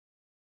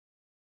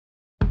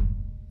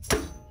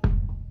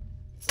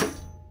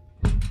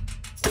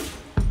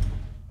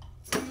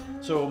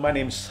So my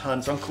name's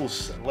Hans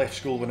Unkles. I left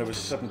school when I was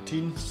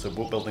 17, so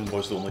boat building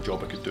was the only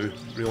job I could do,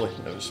 really.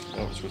 It was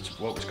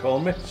what was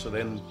calling me. So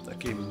then I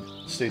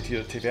stayed here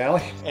at Tavy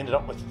Alley. Ended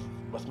up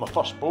with my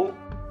first boat.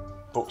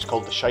 Boat's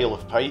called the Shile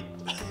of Pipe.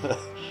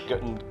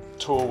 Getting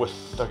tow with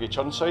Dougie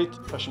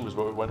Churnside. Fishing was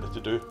what we wanted to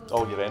do.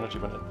 All your energy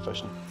went into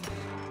fishing.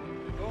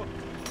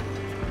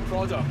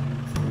 Product.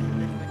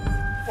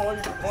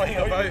 Boying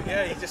about,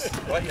 yeah, you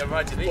just let your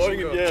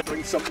imagination go. Yeah,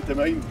 bring something to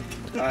mind.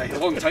 Aye, a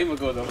long time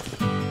ago though.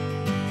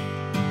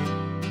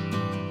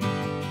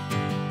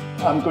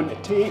 I'm going to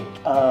take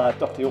a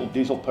dirty old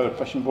diesel powered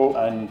fishing boat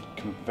and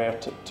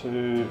convert it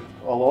to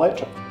all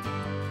electric.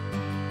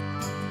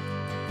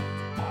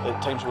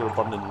 At times we were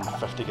burning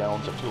 50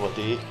 gallons of fuel a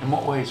day. In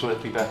what ways would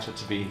it be better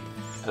to be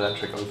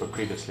electric over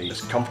previously?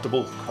 It's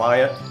comfortable,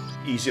 quiet,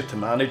 easier to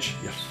manage.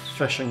 You're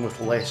fishing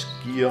with less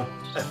gear.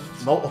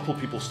 If multiple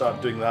people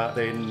start doing that,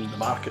 then the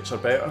markets are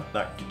better.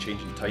 That could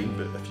change in time,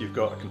 but if you've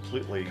got a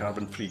completely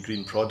carbon-free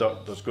green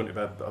product, there's going to be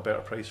a better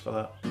price for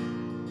that.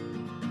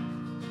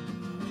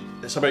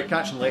 It's about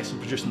catching less and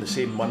producing the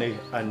same money,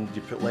 and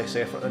you put less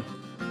effort in.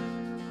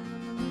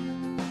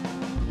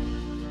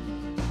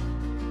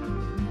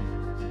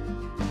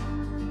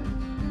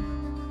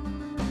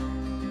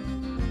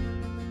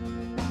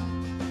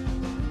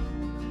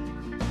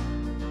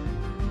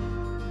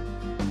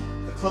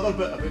 The clever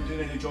bit about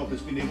doing any job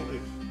is being able to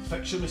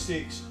fix your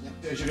mistakes.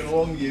 Yep. As you go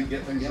along, you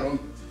get things wrong,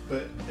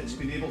 but it's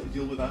being able to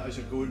deal with that as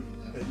you're going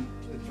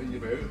and find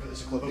your way out of it.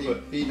 It's a clever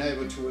bit. Being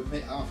able to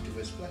admit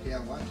afterwards, bloody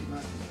hell, why did you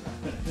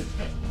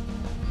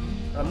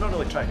I'm not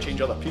really trying to change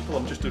other people,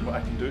 I'm just doing what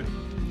I can do.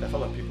 If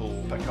other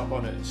people pick up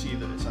on it and see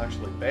that it's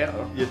actually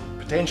better, you're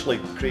potentially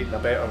creating a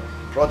better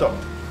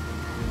product.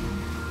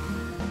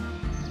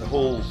 The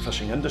whole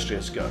fishing industry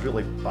has got a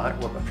really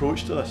backward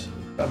approach to this.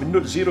 I mean,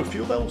 no, zero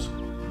fuel bills?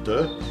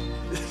 Duh.